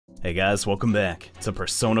Hey guys, welcome back to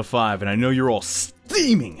Persona 5, and I know you're all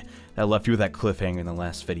steaming that I left you with that cliffhanger in the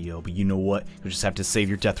last video, but you know what? You just have to save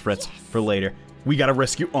your death threats for later. We gotta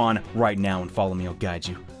rescue Ann right now, and follow me, I'll guide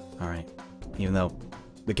you. Alright. Even though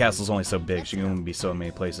the castle's only so big, she can only be so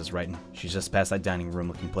many places, right? And she's just past that dining room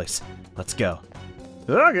looking place. Let's go.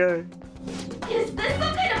 Okay. Is this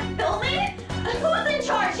some kind of filming? Who's in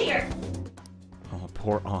charge here? Oh,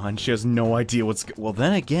 poor Ann. She has no idea what's well,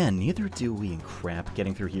 then again, neither do we, and crap.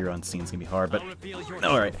 Getting through here on scene's gonna be hard, but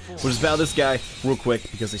alright. We'll just battle this guy real quick,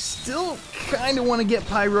 because I still kinda wanna get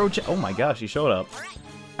Pyro. Oh my gosh, he showed up.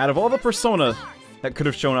 Out of all the Persona that could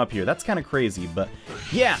have shown up here, that's kinda crazy, but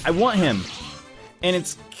yeah, I want him. And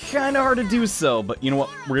it's kinda hard to do so, but you know what?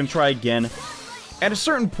 We're gonna try again. At a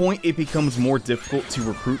certain point, it becomes more difficult to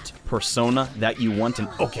recruit Persona that you want an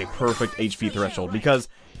okay, perfect HP threshold, because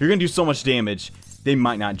you're gonna do so much damage, they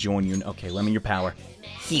might not join you. Okay, lend me your power.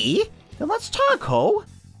 He? Then let's talk, Ho.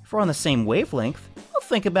 If we're on the same wavelength, I'll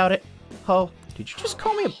think about it. Ho, did you just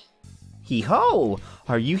call me a... He-ho,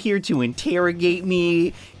 are you here to interrogate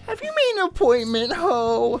me? Have you made an appointment,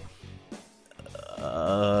 Ho?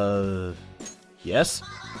 Yes?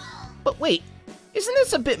 But wait, isn't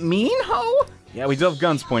this a bit mean, Ho? Yeah, we do have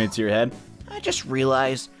guns pointed to your head. I just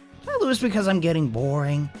realized, I lose because I'm getting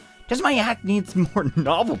boring. Does my act need more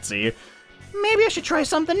novelty? Maybe I should try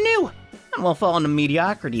something new. I won't fall into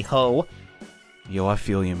mediocrity, Ho. Yo, I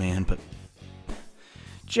feel you, man, but...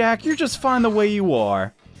 Jack, you're just fine the way you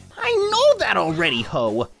are. I know that already,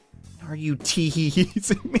 Ho. Are you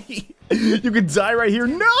teasing me? You could die right here.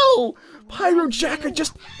 No! Pyro Jack, I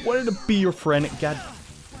just wanted to be your friend. God,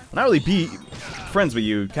 not really be friends with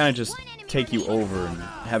you, kind of just take you over and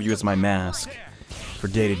have you as my mask for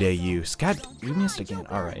day-to-day use. God, you missed again.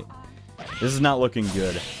 Alright. This is not looking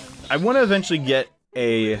good. I want to eventually get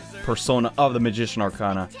a Persona of the Magician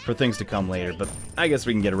Arcana for things to come later, but I guess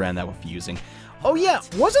we can get around that with fusing. Oh yeah,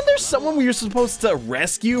 wasn't there someone we were supposed to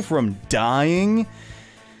rescue from dying?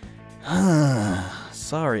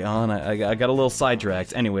 Sorry, Ann, I got a little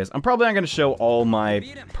sidetracked. Anyways, I'm probably not going to show all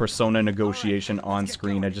my Persona negotiation on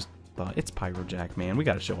screen. I just thought, it's Pyro Jack, man. We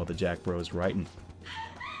got to show all the Jack bros, right? And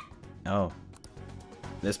oh.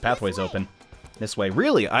 This pathway's open. This way.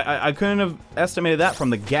 Really? I couldn't have estimated that from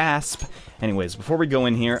the gasp. Anyways, before we go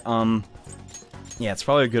in here, yeah, it's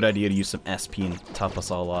probably a good idea to use some SP and top us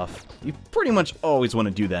all off. You pretty much always want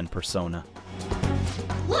to do that in Persona.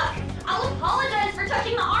 Look! I'll apologize for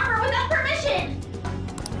touching the armor without permission!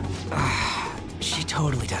 She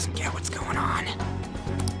totally doesn't get what's going on.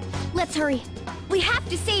 Let's hurry. We have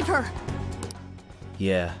to save her.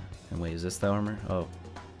 Yeah. And wait, is this the armor? Oh.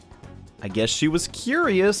 I guess she was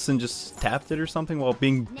curious and just tapped it or something while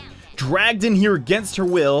being dragged in here against her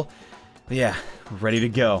will. But yeah, we're ready to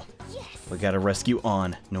go. Yes. We gotta rescue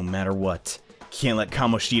Ann, no matter what. Can't let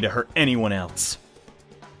Kamoshida hurt anyone else.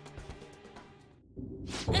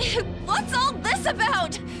 What's all this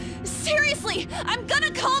about? Seriously, I'm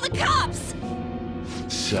gonna call the cops!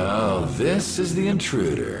 So, this is the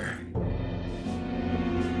intruder.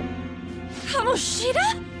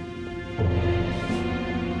 Kamoshida?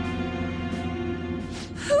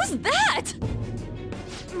 Who's that?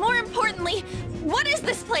 More importantly, what is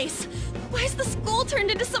this place? Why is the school turned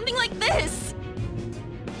into something like this?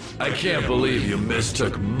 I can't believe you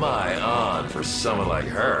mistook my Ann for someone like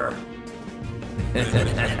her.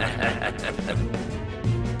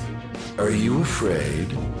 Are you afraid?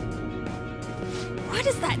 What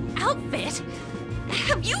is that outfit?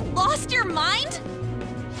 Have you lost your mind?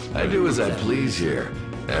 I do as I please here.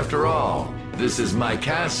 After all, this is my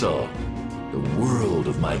castle. The world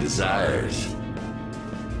of my desires.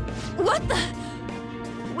 What the?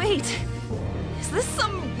 Wait, is this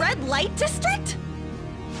some red light district?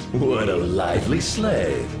 What a lively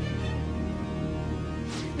slave.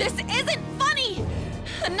 This isn't funny!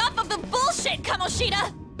 Enough of the bullshit,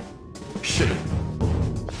 Kamoshida!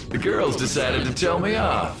 The girls decided to tell me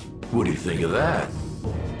off. What do you think of that?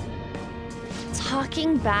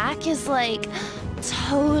 Talking back is like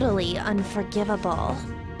totally unforgivable.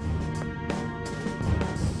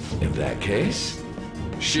 In that case,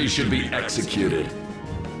 she should be executed.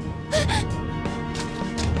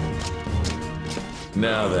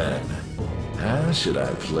 Now then, how should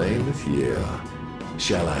I play with you?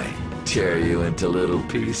 Shall I tear you into little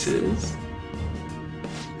pieces?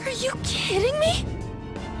 Are you kidding me?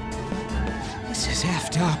 This is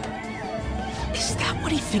effed up. Is that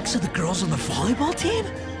what he thinks of the girls on the volleyball team?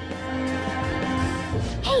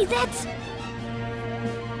 Hey, that's...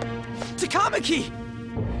 Takamaki!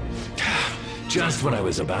 Just when I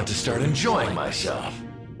was about to start enjoying myself.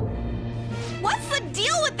 What's the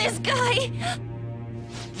deal with this guy?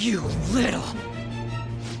 You little...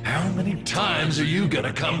 How How many times are you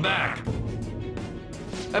gonna come back?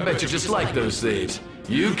 I bet you just like those thieves.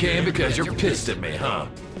 You came because you're pissed at me, huh?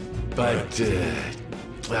 But,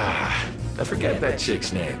 I forget that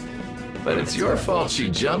chick's name. But it's your fault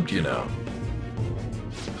she jumped, you know.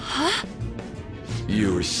 Huh?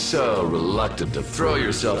 You were so reluctant to throw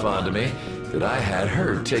yourself onto me that I had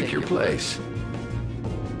her take your place.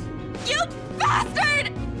 You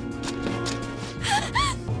bastard!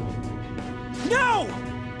 No!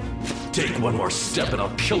 Take one more step and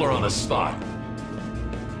I'll kill her on the spot.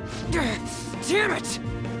 Damn it!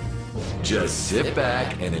 Just sit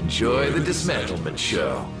back and enjoy the dismantlement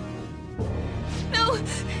show. No,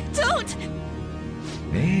 don't!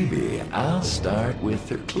 Maybe I'll start with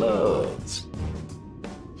her clothes.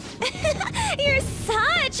 You're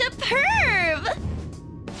such a perv!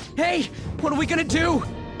 Hey, what are we gonna do?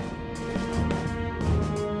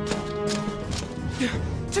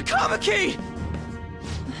 Takamaki!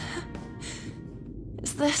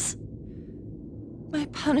 Is this my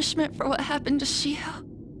punishment for what happened to Shiho?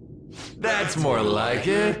 That's more like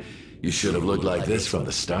it. You should have looked like this from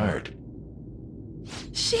the start.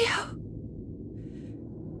 Shiho,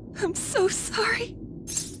 I'm so sorry.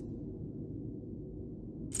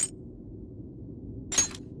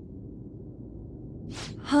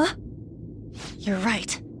 Huh? You're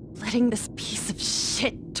right. Letting this piece of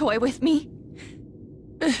shit toy with me?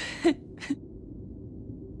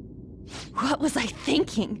 What was I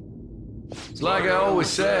thinking? It's like I always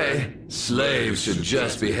say, slaves should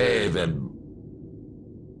just behave and...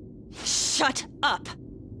 Shut up!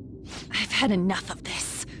 I've had enough of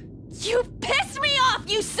this. You pissed me off,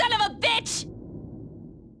 you son of a bitch!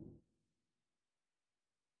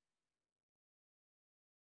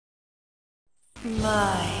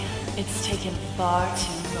 My, it's taken far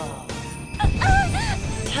too long.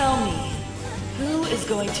 Tell me, who is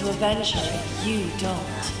going to avenge her if you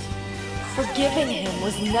don't? Forgiving him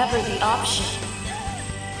was never the option.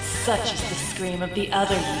 Such is the scream of the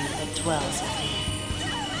other you that dwells within.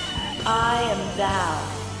 I am thou,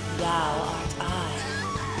 thou art I.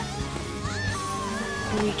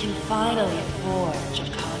 We can finally forge a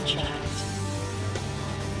contract.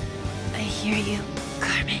 I hear you,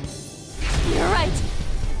 Carmen. You're right!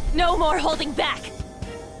 No more holding back!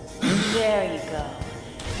 There you go.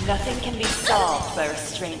 Nothing can be solved by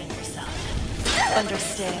restraining yourself.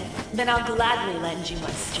 Understand? Then I'll gladly lend you my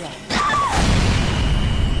strength.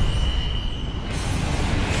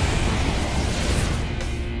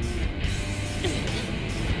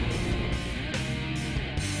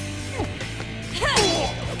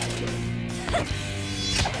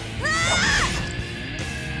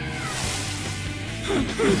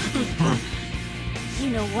 You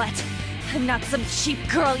know what? I'm not some cheap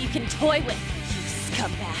girl you can toy with, you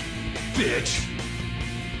scumbag. Bitch!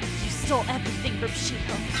 You stole everything from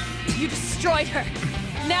Shiho. You destroyed her.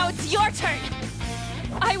 Now it's your turn.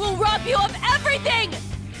 I will rob you of everything!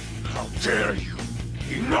 How dare you!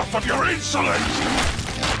 Enough of your insolence!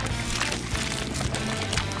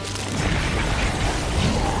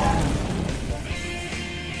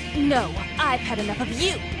 No, I've had enough of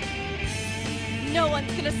you. No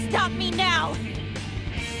one's gonna stop me now.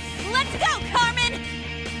 Let's go, Carmen!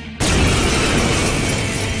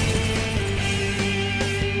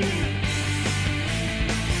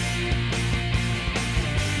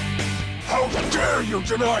 How dare you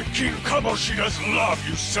deny King Kamoshida's love,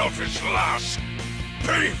 you selfish lass!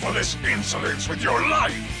 Pay for this insolence with your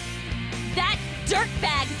life! That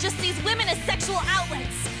dirtbag just sees women as sexual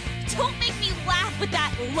outlets. Don't make me laugh with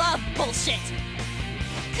that love bullshit.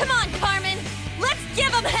 Come on, Carmen. Let's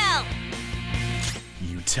give him hell!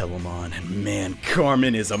 You tell him on, and man,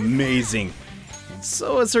 Carmen is amazing. And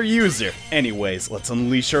so is her user. Anyways, let's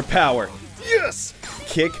unleash her power. Yes!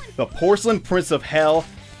 Kick the Porcelain Prince of Hell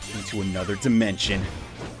into another dimension.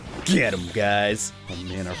 Get him, guys. Oh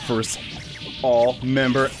man, our first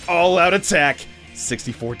all-member, all-out attack.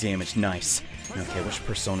 64 damage, nice. Okay, which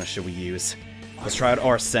persona should we use? Let's try out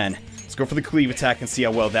Arsene. Let's go for the cleave attack and see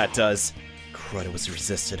how well that does. Crud, it was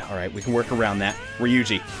resisted. Alright, we can work around that.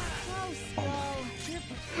 Ryuji. Oh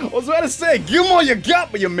my. I was about to say, give him all you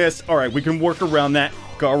got, but you missed. Alright, we can work around that.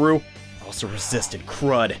 Garu, also resisted.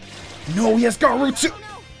 Crud. No, he has Garu too.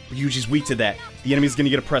 Ryuji's weak to that. The enemy's gonna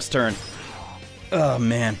get a press turn. Oh,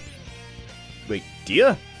 man. Wait,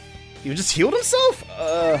 Dia? He just healed himself?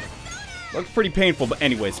 Looked pretty painful, but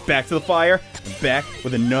anyways, back to the fire, and back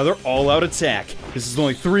with another all-out attack. This is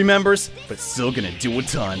only 3 members, but it's still gonna do a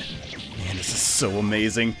ton. Man, this is so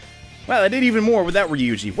amazing. Wow, I did even more with that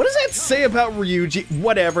Ryuji. What does that say about Ryuji?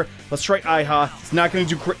 Whatever. Let's try Aiha. It's not gonna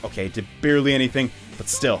do okay, it did barely anything, but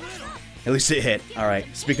still. At least it hit. Alright,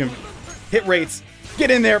 speaking of hit rates, Get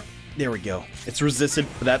in there. There we go. It's resisted,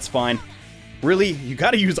 but that's fine. Really, you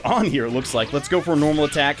gotta use on here, it looks like. Let's go for a normal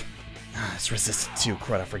attack. It's resisted too.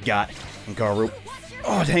 Crud, I forgot. And Garu.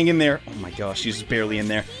 Oh, hang in there. Oh my gosh, she's barely in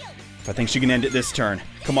there. I think she can end it this turn.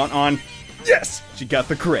 Come on. Yes! She got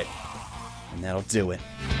the crit. And that'll do it.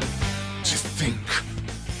 To think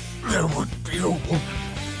there would be a woman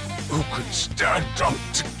who could stand up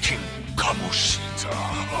to King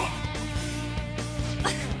Kamoshida.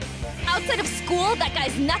 Outside of school, that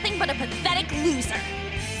guy's nothing but a pathetic loser.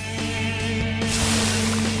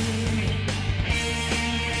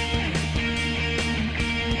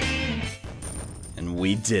 And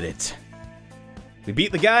we did it. We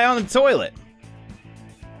beat the guy on the toilet.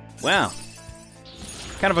 Wow.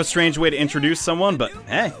 Kind of a strange way to introduce someone, but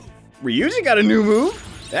hey, Ryuji got a new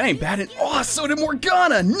move. That ain't bad. Oh, so did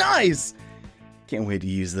Morgana. Nice. Can't wait to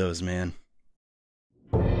use those, man.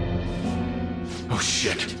 Oh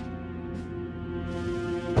shit.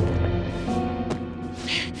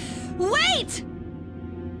 Wait!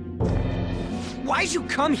 Why'd you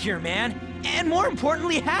come here, man? And more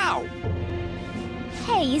importantly, how?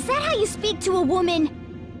 Hey, is that how you speak to a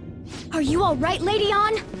woman? Are you alright, Lady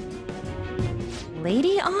On?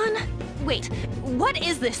 Lady On? Wait, what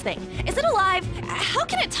is this thing? Is it alive? How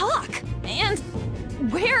can it talk? And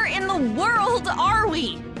where in the world are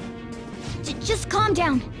we? Just calm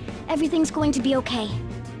down. Everything's going to be okay.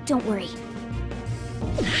 Don't worry.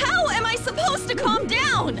 How am I supposed to calm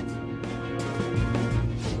down?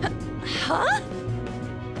 Huh?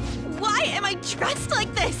 Why am I dressed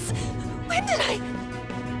like this? When did I...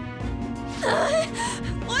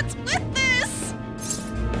 what's with this?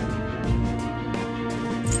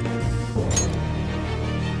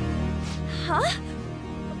 Huh?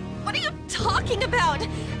 What are you talking about?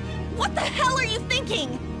 What the hell are you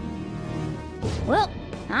thinking? Well,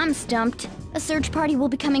 I'm stumped. A search party will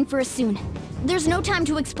be coming for us soon. There's no time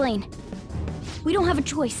to explain. We don't have a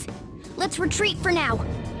choice. Let's retreat for now.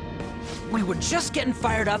 We were just getting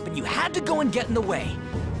fired up and you had to go and get in the way.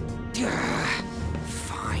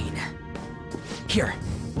 Fine. Here,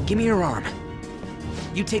 give me your arm.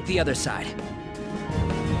 You take the other side.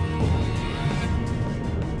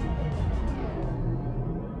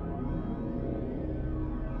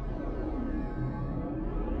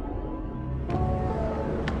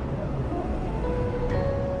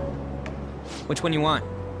 Which one you want?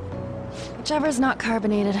 Whichever's not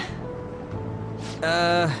carbonated.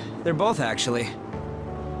 They're both actually.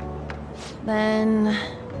 Then...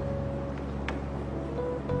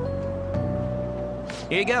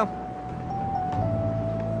 Here you go.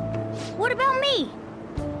 What about me?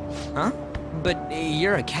 Huh? But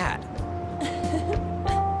you're a cat.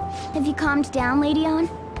 Have you calmed down, Lady On?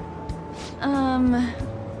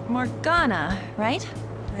 Morgana, right?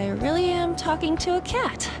 I really am talking to a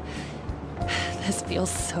cat. This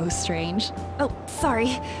feels so strange. Oh,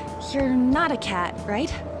 sorry. You're not a cat,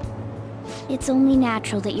 right? It's only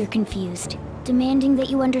natural that you're confused. Demanding that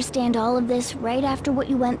you understand all of this right after what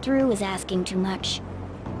you went through is asking too much.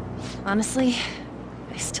 Honestly,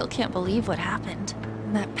 I still can't believe what happened.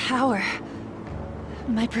 And that power...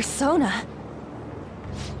 my persona...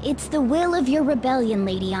 It's the will of your rebellion,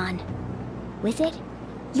 Lady On. With it,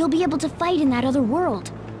 you'll be able to fight in that other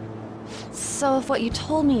world. So if what you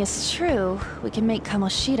told me is true, we can make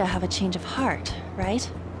Kamoshida have a change of heart, right?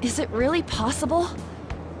 Is it really possible?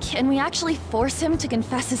 Can we actually force him to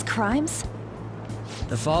confess his crimes?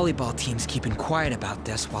 The volleyball team's keeping quiet about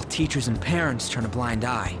this while teachers and parents turn a blind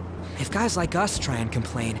eye. If guys like us try and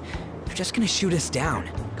complain, they're just gonna shoot us down.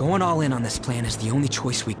 Going all in on this plan is the only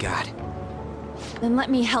choice we got. Then let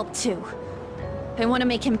me help too. I want to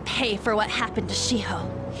make him pay for what happened to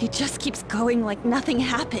Shiho. He just keeps going like nothing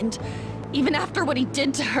happened, even after what he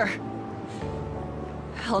did to her.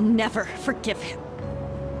 I'll never forgive him.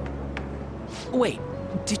 Wait,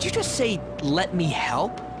 did you just say, let me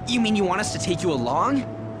help? You mean you want us to take you along?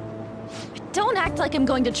 Don't act like I'm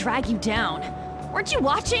going to drag you down. Weren't you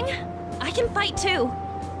watching? I can fight too.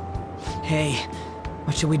 Hey,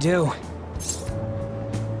 what should we do?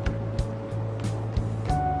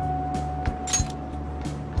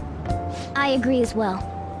 I agree as well.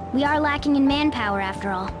 We are lacking in manpower after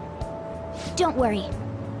all. Don't worry.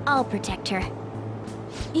 I'll protect her.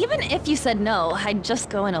 Even if you said no, I'd just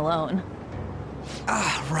go in alone.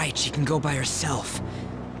 Ah, right, she can go by herself.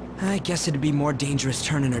 I guess it'd be more dangerous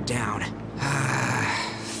turning her down.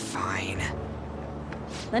 Ah, fine.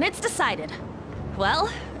 Then it's decided.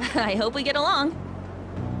 Well, I hope we get along.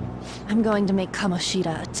 I'm going to make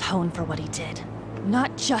Kamoshida atone for what he did.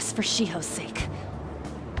 Not just for Shiho's sake,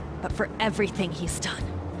 but for everything he's done.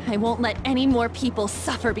 I won't let any more people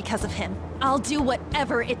suffer because of him. I'll do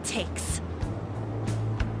whatever it takes.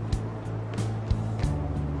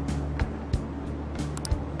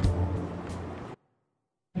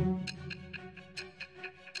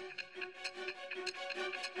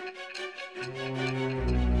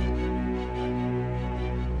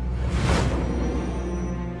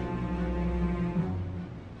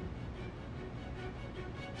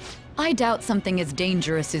 I doubt something as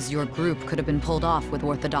dangerous as your group could have been pulled off with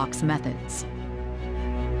orthodox methods.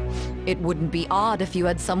 It wouldn't be odd if you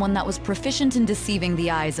had someone that was proficient in deceiving the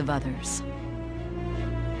eyes of others.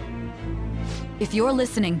 If you're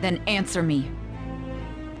listening, then answer me.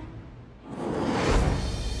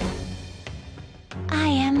 I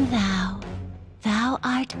am thou. Thou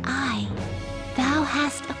art I. Thou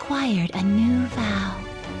hast acquired a new vow.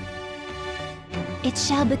 It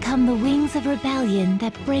shall become the wings of rebellion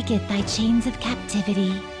that breaketh thy chains of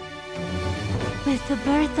captivity. With the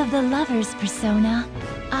birth of the lover's persona,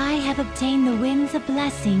 I have obtained the winds of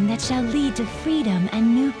blessing that shall lead to freedom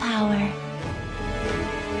and new power.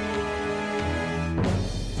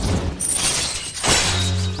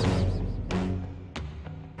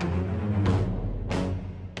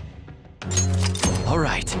 All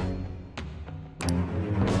right.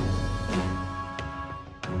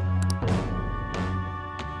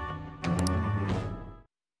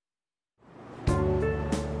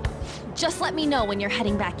 Just let me know when you're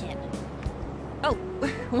heading back in. Oh,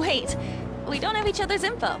 wait. We don't have each other's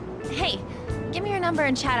info. Hey, give me your number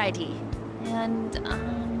and chat ID. And,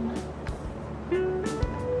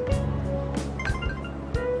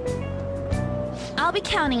 I'll be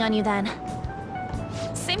counting on you then.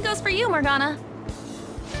 Same goes for you, Morgana.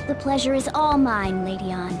 The pleasure is all mine,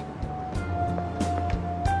 Lady Ann.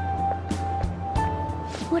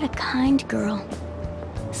 What a kind girl.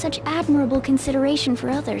 Such admirable consideration for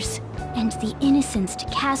others. And the innocence to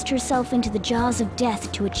cast herself into the jaws of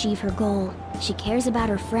death to achieve her goal. She cares about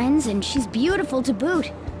her friends, and she's beautiful to boot.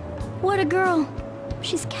 What a girl.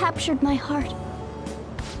 She's captured my heart.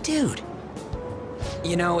 Dude.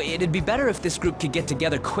 You know, it'd be better if this group could get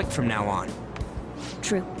together quick from now on.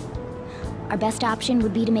 True. Our best option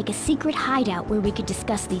would be to make a secret hideout where we could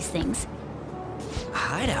discuss these things. A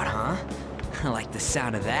hideout, huh? I like the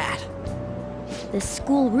sound of that. The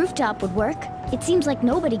school rooftop would work. It seems like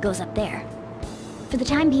nobody goes up there. For the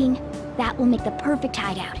time being, that will make the perfect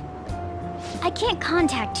hideout. I can't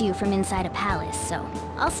contact you from inside a palace, so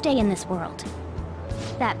I'll stay in this world.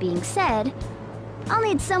 That being said, I'll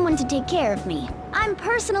need someone to take care of me. I'm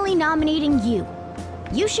personally nominating you.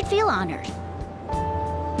 You should feel honored.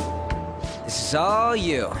 This is all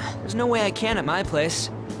you. There's no way I can at my place.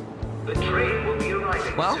 The train will be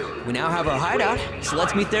arriving Well, soon. we now have our hideout, so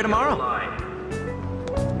let's meet there tomorrow.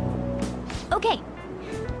 Okay,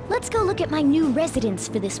 let's go look at my new residence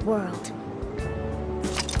for this world.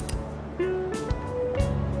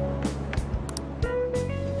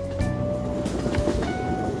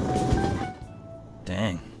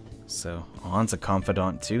 Dang. So, Ann's a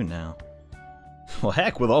confidant too now. Well,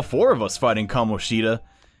 heck, with all four of us fighting Kamoshida,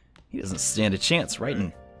 he doesn't stand a chance,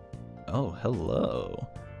 right? Oh, hello.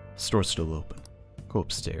 Store's still open. Go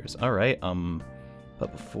upstairs. Alright,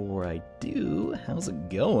 but before I do, how's it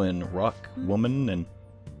going, rock woman? And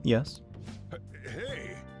yes?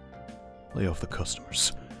 Hey! Lay off the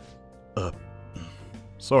customers.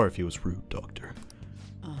 Sorry if he was rude, Doctor.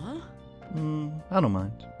 Uh-huh. I don't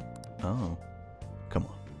mind. Oh. Come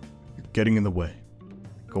on. You're getting in the way.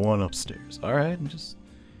 Go on upstairs. Alright, I'm just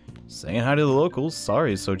saying hi to the locals.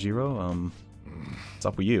 Sorry, Sojiro. What's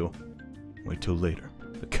up with you? Wait till later.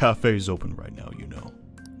 The cafe's open right now, you know.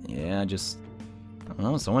 Yeah, I don't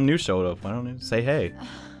know, someone new showed up. Why don't you say hey?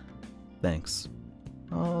 Thanks.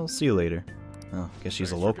 I'll see you later. Oh, guess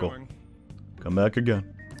she's a local. Come back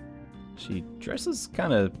again. She dresses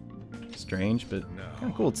kind of strange, but kind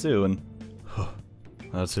of cool too, and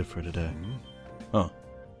that's it for today. Oh,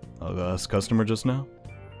 our last customer just now?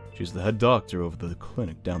 She's the head doctor over the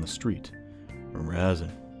clinic down the street. Rumor has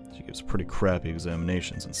it, she gives pretty crappy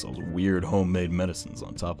examinations and sells weird homemade medicines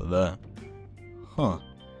on top of that. Huh.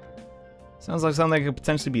 Sounds like something that could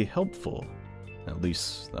potentially be helpful. At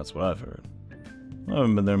least, that's what I've heard. I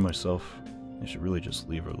haven't been there myself. They should really just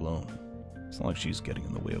leave her alone. It's not like she's getting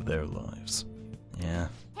in the way of their lives. Yeah.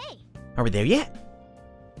 Hey! Are we there yet?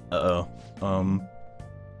 Uh-oh.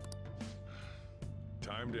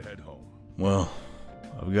 Time to head home. Well,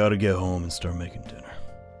 I've got to get home and start making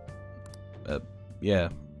dinner. Yeah.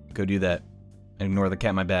 Go do that. Ignore the cat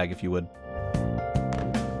in my bag, if you would.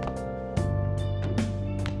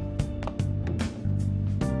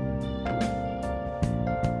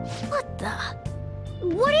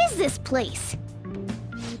 What is this place?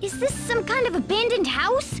 Is this some kind of abandoned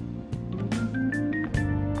house?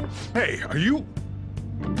 Hey, are you...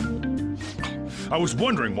 I was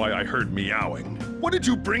wondering why I heard meowing. What did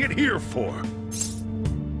you bring it here for?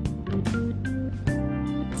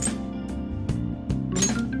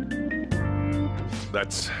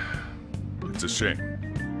 It's a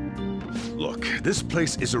shame. Look, this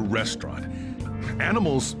place is a restaurant.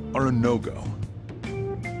 Animals are a no-go.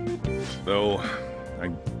 Though,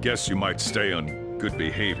 I guess you might stay on good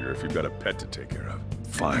behavior if you've got a pet to take care of.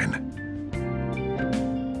 Fine.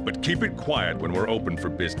 But keep it quiet when we're open for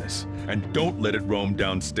business. And don't let it roam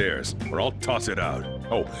downstairs, or I'll toss it out.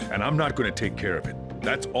 Oh, and I'm not gonna take care of it.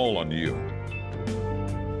 That's all on you.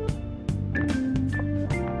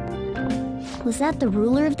 Was that the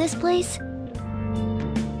ruler of this place?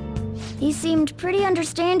 He seemed pretty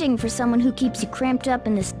understanding for someone who keeps you cramped up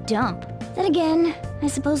in this dump. Then again, I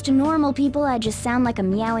suppose to normal people I just sound like a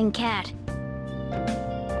meowing cat.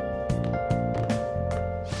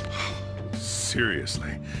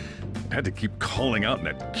 Seriously, I had to keep calling out in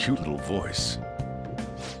that cute little voice.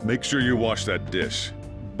 Make sure you wash that dish.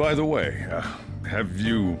 By the way, have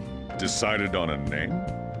you decided on a name?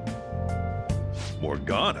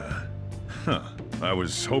 Morgana? Huh, I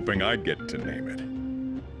was hoping I'd get to name it.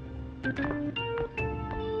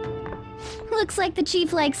 Looks like the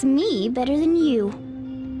chief likes me better than you.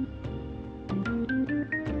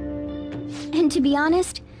 And to be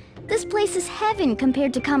honest, this place is heaven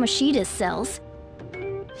compared to Kamoshida's cells.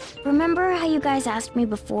 Remember how you guys asked me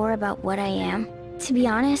before about what I am? To be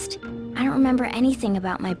honest, I don't remember anything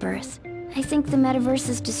about my birth. I think the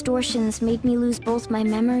metaverse's distortions made me lose both my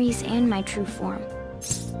memories and my true form.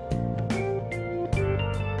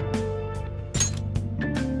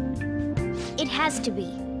 It has to be.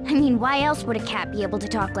 I mean, why else would a cat be able to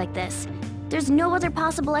talk like this? There's no other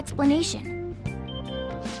possible explanation.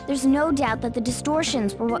 There's no doubt that the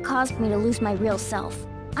distortions were what caused me to lose my real self.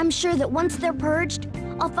 I'm sure that once they're purged,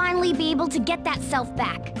 I'll finally be able to get that self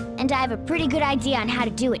back. And I have a pretty good idea on how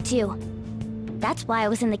to do it, too. That's why I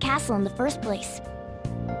was in the castle in the first place.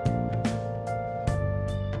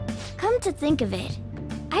 Come to think of it,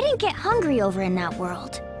 I didn't get hungry over in that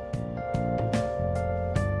world.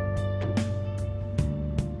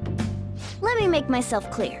 Let me make myself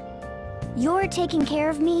clear. Your taking care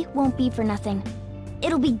of me won't be for nothing.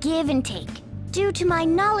 It'll be give and take. Due to my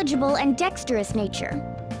knowledgeable and dexterous nature,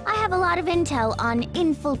 I have a lot of intel on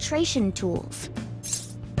infiltration tools.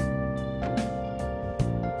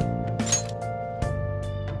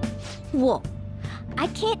 Whoa. I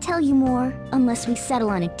can't tell you more unless we settle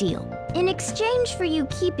on a deal. In exchange for you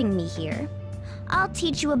keeping me here, I'll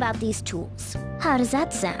teach you about these tools. How does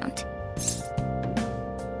that sound?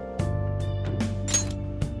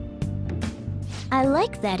 I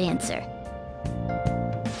like that answer.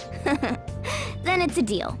 Then it's a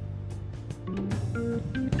deal.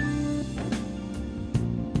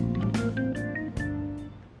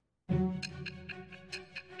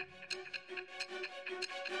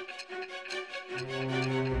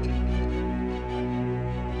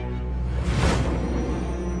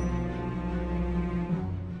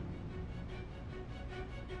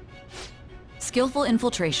 Skillful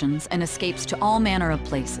infiltrations and escapes to all manner of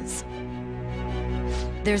places.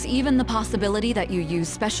 There's even the possibility that you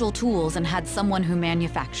used special tools and had someone who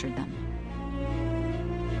manufactured them.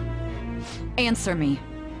 Answer me.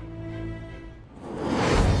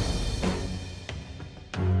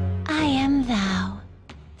 I am thou.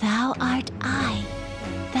 Thou art I.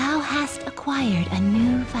 Thou hast acquired a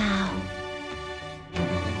new vow.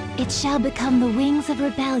 It shall become the wings of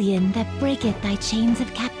rebellion that breaketh thy chains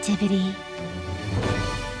of captivity.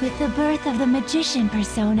 With the birth of the magician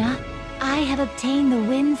persona, I have obtained the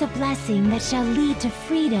winds of blessing that shall lead to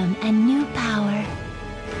freedom and new power.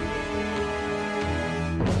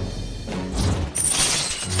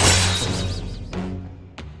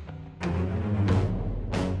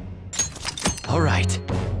 All right.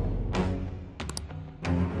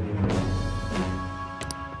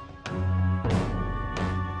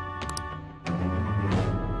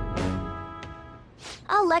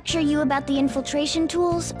 I'll lecture you about the infiltration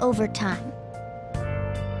tools over time.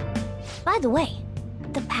 By the way,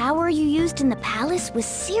 the power you used in the palace was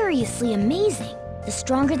seriously amazing. The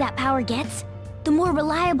stronger that power gets, the more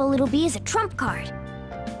reliable it'll be as a trump card.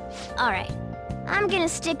 Alright, I'm gonna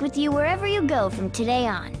stick with you wherever you go from today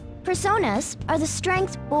on. Personas are the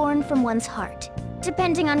strength born from one's heart.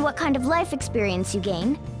 Depending on what kind of life experience you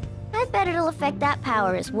gain, I bet it'll affect that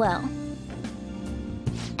power as well.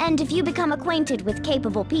 And if you become acquainted with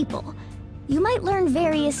capable people, you might learn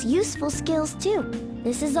various useful skills too.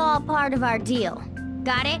 This is all part of our deal.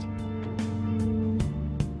 Got it?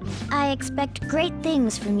 I expect great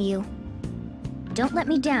things from you. Don't let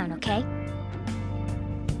me down, okay?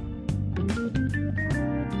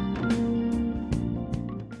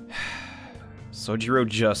 Sojiro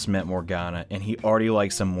just met Morgana, and he already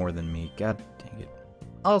likes him more than me. God dang it.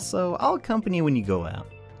 Also, I'll accompany you when you go out.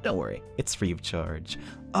 Don't worry, it's free of charge.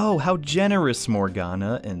 Oh, how generous,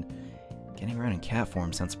 Morgana. And getting around in cat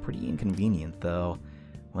form sounds pretty inconvenient, though.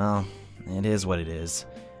 Well, it is what it is.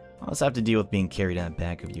 I'll just have to deal with being carried on the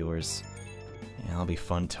back of yours. Yeah, it'll be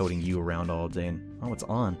fun toting you around all day and, oh, it's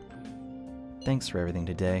on. Thanks for everything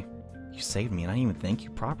today. You saved me and I didn't even thank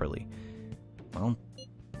you properly. Well,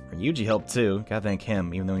 Ryuji helped too. Gotta thank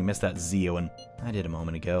him, even though he missed that Zio and I did a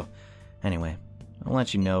moment ago. Anyway, I'll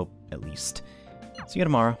let you know, at least. See you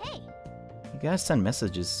tomorrow. Hey. You guys send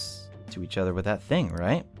messages to each other with that thing,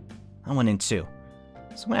 right? I went in too.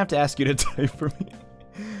 So I'm gonna have to ask you to type for me.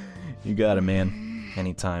 You got it, man.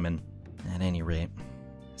 Anytime and at any rate.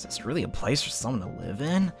 Is this really a place for someone to live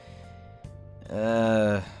in?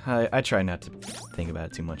 I try not to think about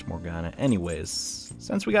it too much, Morgana. Anyways,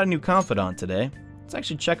 since we got a new confidant today, let's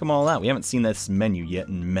actually check them all out. We haven't seen this menu yet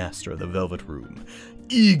in Master of the Velvet Room.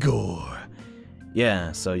 Igor!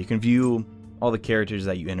 Yeah, so you can view all the characters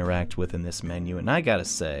that you interact with in this menu, and I gotta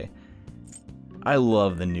say, I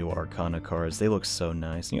love the new Arcana cards. They look so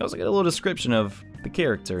nice. And you also get a little description of the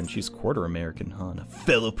character, and she's quarter American, huh? A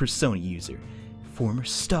fellow Persona user, former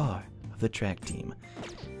star of the track team.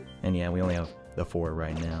 And yeah, we only have the 4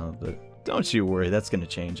 right now, but don't you worry, that's gonna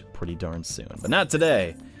change pretty darn soon. But not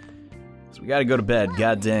today, so we gotta go to bed,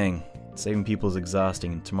 god dang. Saving people is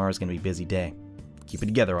exhausting, and tomorrow's gonna be a busy day. Keep it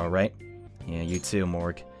together, alright? Yeah, you too,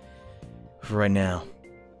 Morg. For right now.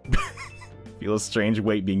 Feel a strange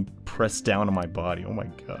weight being pressed down on my body, oh my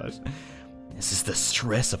gosh. Is this the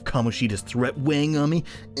stress of Kamoshida's threat weighing on me?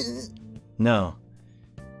 No.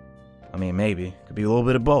 I mean, maybe. Could be a little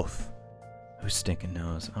bit of both. Who stinking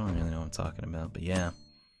knows? I don't really know what I'm talking about, but yeah.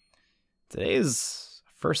 Today is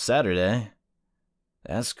first Saturday.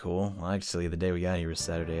 That's cool. Well, actually, the day we got here was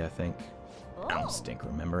Saturday, I think. I don't stink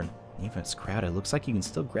remembering. Even if it's crowded, it looks like you can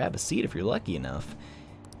still grab a seat if you're lucky enough.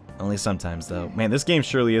 Only sometimes, though. Man, this game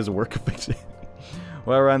surely is a work of fiction.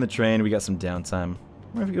 While we're on the train, we got some downtime. I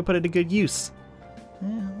wonder if we could put it to good use.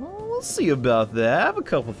 Yeah, well, we'll see about that. I have a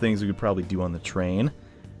couple things we could probably do on the train.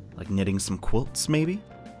 Like knitting some quilts, maybe?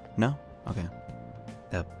 No? Okay.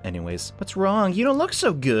 Anyways, what's wrong? You don't look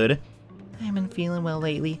so good. I haven't been feeling well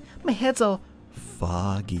lately. My head's all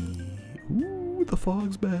foggy. Ooh, the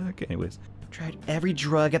fog's back. Anyways, I've tried every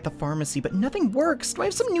drug at the pharmacy, but nothing works. Do I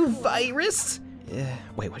have some new virus?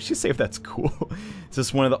 Wait, what did she say if that's cool? Is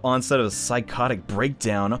this one of the onset of a psychotic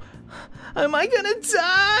breakdown? Am I gonna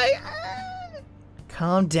die?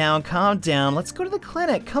 Calm down, calm down. Let's go to the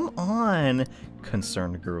clinic. Come on,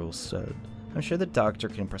 concerned girl said. I'm sure the doctor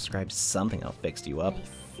can prescribe something that'll fix you up.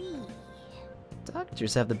 I see.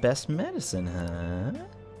 Doctors have the best medicine, huh?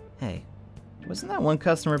 Hey, wasn't that one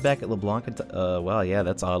customer back at LeBlanc? Well, yeah,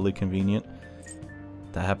 that's oddly convenient.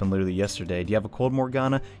 That happened literally yesterday. Do you have a cold,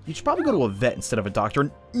 Morgana? You should probably go to a vet instead of a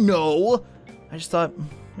doctor. No! I just thought,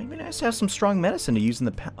 maybe nice to have some strong medicine to use in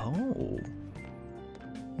the Oh.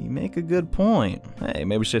 You make a good point. Hey,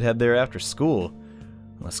 maybe we should head there after school.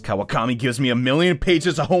 Unless Kawakami gives me 1,000,000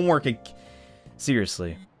 pages of homework.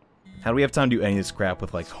 Seriously. How do we have time to do any of this crap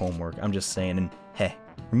with, like, homework? I'm just saying, and hey,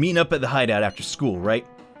 we're meeting up at the hideout after school, right?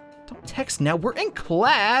 Don't text now, we're in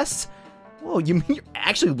class! Whoa, you mean you're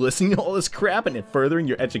actually listening to all this crap and furthering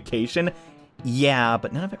your education? Yeah,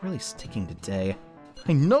 but none of it really sticking today.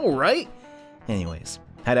 I know, right? Anyways,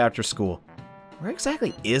 head after school. Where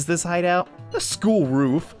exactly is this hideout? The school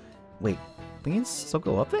roof. Wait, we can still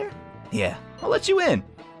go up there? Yeah, I'll let you in.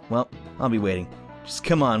 Well, I'll be waiting. Just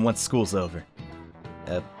come on once school's over.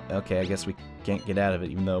 Okay, I guess we can't get out of it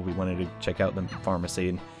even though we wanted to check out the pharmacy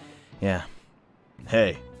and... Yeah.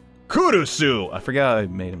 Hey, Kurusu! I forgot I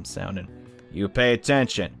made him sounding. You pay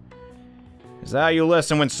attention. Is that how you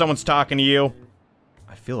listen when someone's talking to you?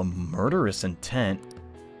 I feel a murderous intent.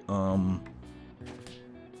 Oh.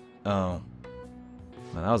 Well,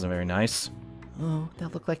 that wasn't very nice. Oh,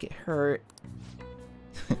 that looked like it hurt.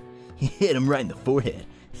 He hit him right in the forehead.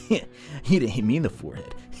 He didn't hit me in the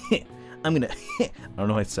forehead. I'm gonna... I don't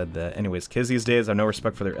know why I said that. Anyways, kids these days have no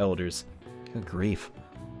respect for their elders. Good grief.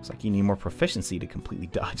 Looks like you need more proficiency to completely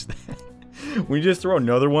dodge that. When you just throw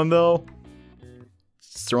another one, though...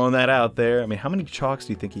 Just throwing that out there. I mean, how many chalks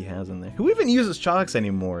do you think he has in there? Who even uses chalks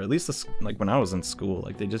anymore? At least, this, like, when I was in school.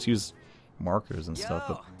 Like, they just use markers and stuff.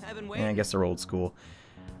 But, yeah, I guess they're old school.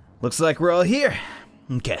 Looks like we're all here.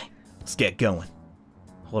 Okay, let's get going.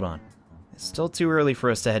 Hold on. It's still too early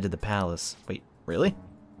for us to head to the palace. Wait, really?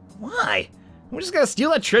 Why? We just gotta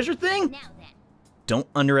steal that treasure thing? Now then. Don't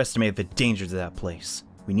underestimate the dangers of that place.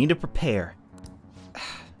 We need to prepare.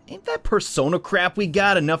 Ain't that persona crap we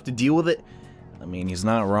got enough to deal with it? I mean, he's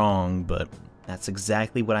not wrong, but that's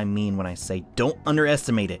exactly what I mean when I say don't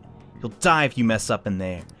underestimate it. You'll die if you mess up in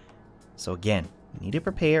there. So again, we need to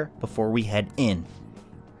prepare before we head in.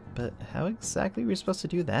 But how exactly are we supposed to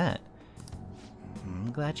do that?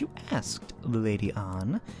 I'm glad you asked, Lady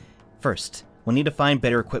Ann. First, We'll need to find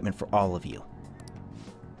better equipment for all of you.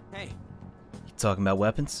 Hey. You talking about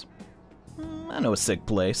weapons? I know a sick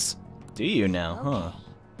place. Do you now, huh?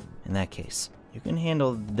 In that case, you can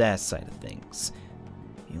handle that side of things.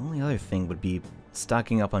 The only other thing would be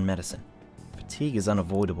stocking up on medicine. Fatigue is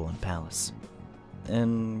unavoidable in Palace.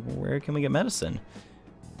 And where can we get medicine?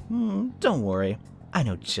 Don't worry, I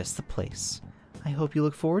know just the place. I hope you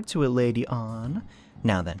look forward to it, Lady On.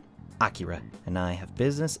 Now then, Akira and I have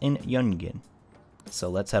business in Yungen. So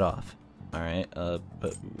let's head off. Alright,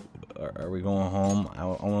 but are we going home? I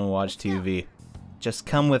want to watch TV. Just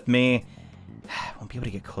come with me. I won't be able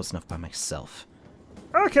to get close enough by myself.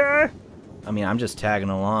 Okay. I mean, I'm just tagging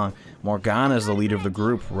along. Morgana's the leader of the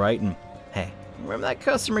group, right? And hey, remember that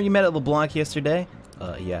customer you met at LeBlanc yesterday?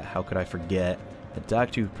 Yeah, how could I forget? The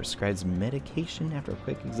doctor who prescribes medication after a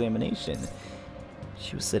quick examination.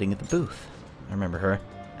 She was sitting at the booth. I remember her.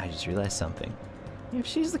 I just realized something. If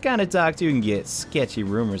she's the kind of doctor who can get sketchy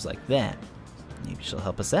rumors like that, maybe she'll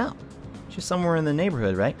help us out. She's somewhere in the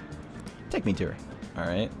neighborhood, right? Take me to her.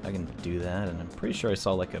 Alright, I can do that, and I'm pretty sure I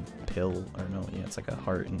saw like a pill, or no, yeah, it's like a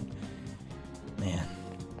heart, and man,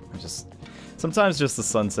 sometimes just the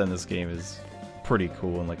sunset in this game is pretty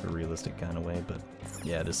cool in like a realistic kind of way, but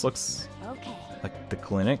yeah, this looks like the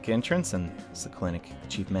clinic entrance, and it's the clinic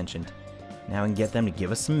Chief mentioned. Now we can get them to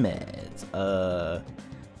give us some meds.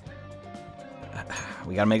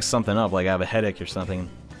 We gotta make something up, like I have a headache or something.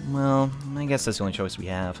 Well, I guess that's the only choice we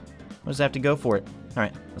have. We'll just have to go for it.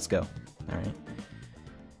 Alright, let's go. Alright.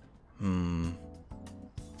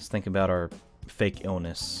 Let's think about our fake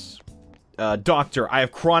illness. Doctor, I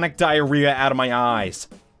have chronic diarrhea out of my eyes.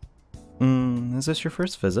 Is this your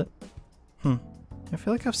first visit? I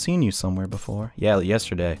feel like I've seen you somewhere before. Yeah,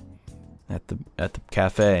 yesterday. At the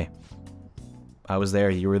cafe. I was there,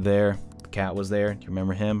 you were there, the cat was there. Do you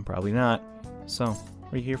remember him? Probably not. So,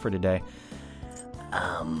 what are you here for today?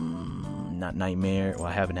 Not nightmare. Well,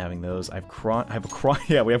 I have been having those.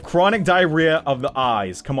 Yeah, we have chronic diarrhea of the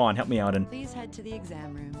eyes. Come on, help me out. Please head to the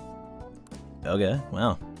exam room. Okay,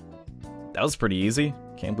 wow. That was pretty easy.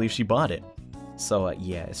 Can't believe she bought it. So,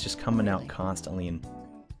 yeah, it's just coming out constantly, and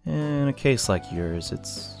in a case like yours,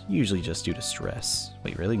 it's usually just due to stress.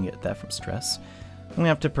 Wait, really? You can get that from stress? I'm gonna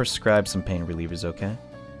have to prescribe some pain relievers, okay?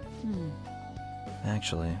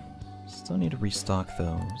 Actually, still need to restock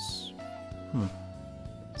those.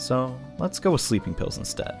 So, let's go with sleeping pills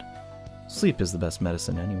instead. Sleep is the best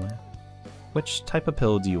medicine anyway. Which type of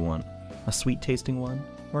pill do you want? A sweet-tasting one?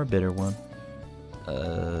 Or a bitter one?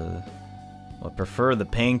 Well, I prefer the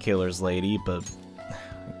painkillers, lady, but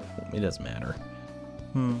it doesn't matter.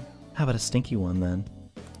 How about a stinky one, then?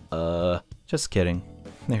 Just kidding.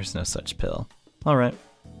 There's no such pill. Alright,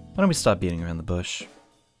 why don't we stop beating around the bush?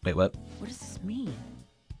 Wait, what? What does this mean?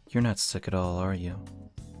 You're not sick at all, are you?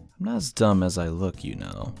 I'm not as dumb as I look, you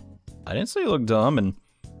know. I didn't say you look dumb, and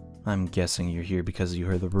I'm guessing you're here because you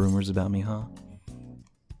heard the rumors about me, huh?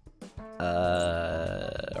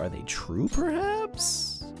 Are they true,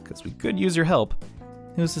 perhaps? Because we could use your help.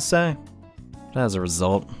 Who's to say? But as a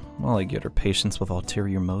result, all I get are patients with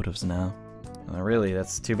ulterior motives now. Really,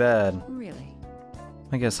 that's too bad. Really?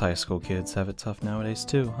 I guess high school kids have it tough nowadays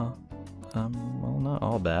too, huh? Well, not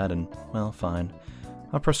all bad, and, well, fine.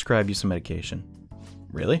 I'll prescribe you some medication.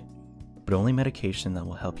 Really? But only medication that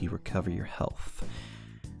will help you recover your health.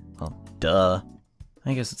 Well, duh.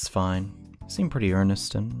 I guess it's fine. You seem pretty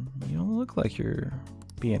earnest, and you don't look like you're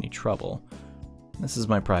be any trouble. This is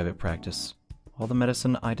my private practice. All the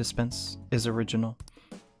medicine I dispense is original.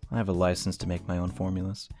 I have a license to make my own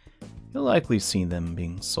formulas. You'll likely see them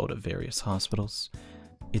being sold at various hospitals.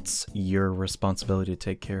 It's your responsibility to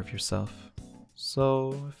take care of yourself.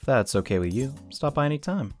 So, if that's okay with you, stop by any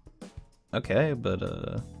time. Okay, but,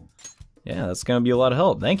 yeah, that's gonna be a lot of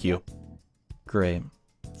help, thank you. Great.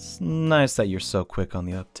 It's nice that you're so quick on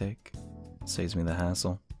the uptake. Saves me the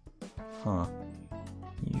hassle. Huh.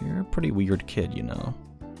 You're a pretty weird kid, you know.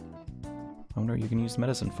 I wonder what you can use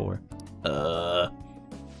medicine for.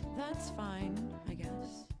 That's fine, I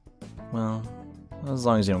guess. Well, as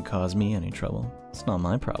long as you don't cause me any trouble, it's not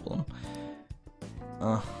my problem.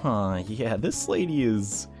 Yeah, this lady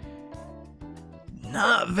is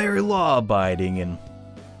not very law-abiding, and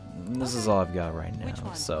this is all I've got right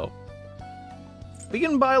now, so we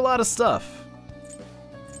can buy a lot of stuff.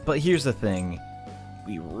 But here's the thing,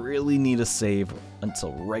 we really need to save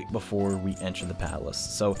until right before we enter the palace.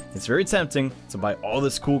 So it's very tempting to buy all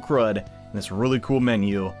this cool crud and this really cool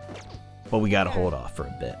menu, but we gotta hold off for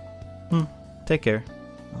a bit. Take care.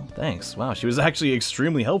 Oh, thanks. Wow, she was actually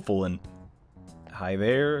extremely helpful, and hi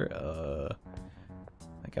there.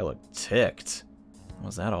 That guy looked ticked. What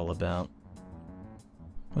was that all about?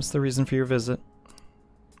 What's the reason for your visit?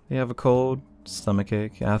 You have a cold,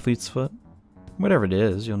 stomachache, athlete's foot? Whatever it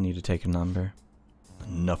is, you'll need to take a number.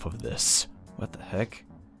 Enough of this. What the heck?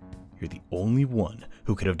 You're the only one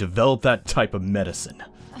who could have developed that type of medicine.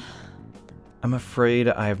 I'm afraid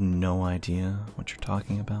I have no idea what you're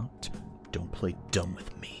talking about. Don't play dumb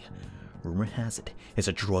with me. Rumor has it, it's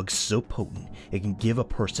a drug so potent it can give a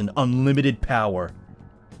person unlimited power.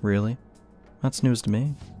 Really? That's news to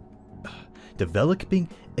me. Developing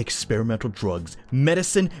experimental drugs,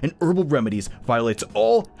 medicine, and herbal remedies violates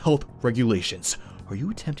all health regulations. Are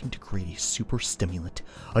you attempting to create a super stimulant?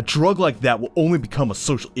 A drug like that will only become a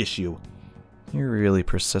social issue. You're really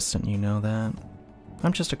persistent, you know that.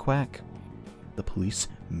 I'm just a quack. The police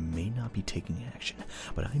may not be taking action,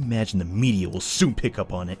 but I imagine the media will soon pick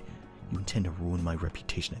up on it. You intend to ruin my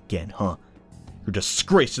reputation again, huh? You're a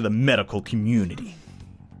disgrace to the medical community.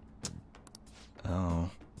 Oh,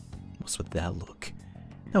 what's with that look?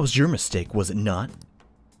 That was your mistake, was it not?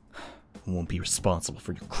 I won't be responsible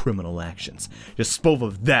for your criminal actions. Dispose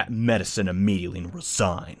of that medicine immediately and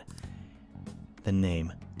resign. The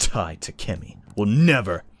name Tai Takemi will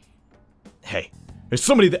never... Hey, there's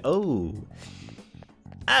somebody that... Oh,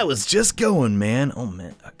 I was just going, man. Oh,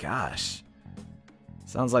 man. Oh, gosh.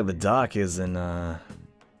 Sounds like the doc is in, kind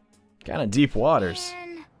of deep waters.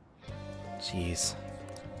 Jeez.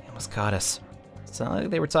 They almost caught us. Sounded like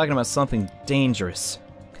they were talking about something dangerous.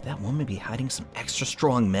 Could that woman be hiding some extra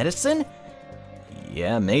strong medicine?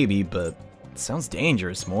 Yeah, maybe, but it sounds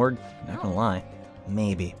dangerous, Morg. Not gonna lie.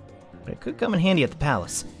 Maybe. But it could come in handy at the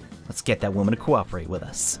palace. Let's get that woman to cooperate with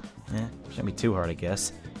us. Shouldn't be too hard, I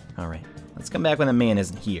guess. Alright, let's come back when the man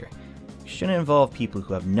isn't here. We shouldn't involve people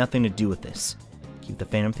who have nothing to do with this. Keep the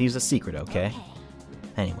Phantom Thieves a secret, okay?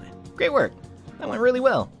 Anyway, great work. That went really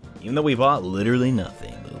well. Even though we bought literally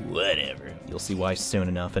nothing, but whatever. You'll see why soon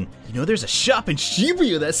enough. And you know, there's a shop in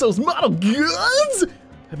Shibuya that sells model guns!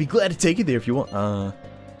 I'd be glad to take you there if you want.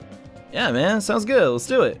 Yeah, man, sounds good. Let's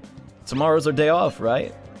do it. Tomorrow's our day off,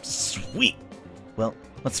 right? Sweet. Well,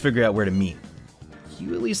 let's figure out where to meet.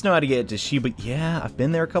 You at least know how to get to Shibuya. Yeah, I've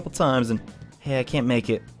been there a couple times, and hey, I can't make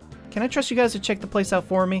it. Can I trust you guys to check the place out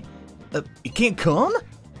for me? You can't come?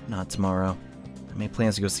 Not tomorrow. I made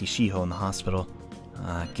plans to go see Shiho in the hospital.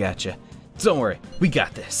 Gotcha. Don't worry, we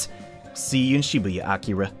got this. See you in Shibuya,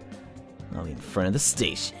 Akira. I'll be in front of the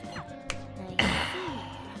station.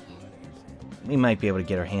 We might be able to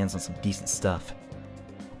get our hands on some decent stuff.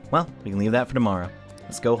 Well, we can leave that for tomorrow.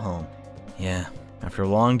 Let's go home. Yeah, after a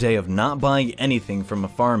long day of not buying anything from a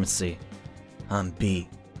pharmacy, I'm beat.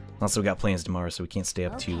 Also, we got plans tomorrow, so we can't stay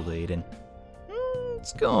up too late, and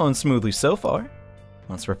it's going smoothly so far.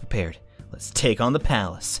 Once we're prepared, let's take on the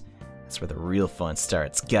palace. That's where the real fun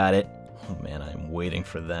starts. Got it? Oh man, I'm waiting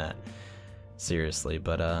for that. Seriously,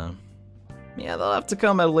 but yeah, they'll have to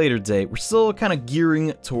come at a later date. We're still kind of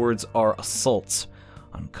gearing towards our assault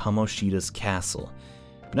on Kamoshida's castle.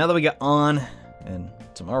 But now that we got on, and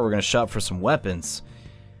tomorrow we're gonna shop for some weapons,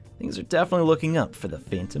 things are definitely looking up for the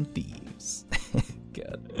Phantom Thieves.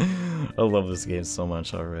 God, I love this game so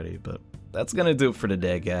much already, but that's gonna do it for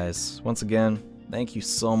today, guys. Once again, thank you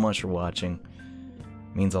so much for watching.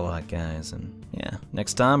 It means a lot, guys, and yeah,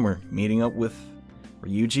 next time we're meeting up with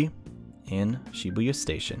Ryuji in Shibuya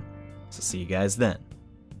Station. So see you guys then.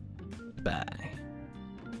 Bye.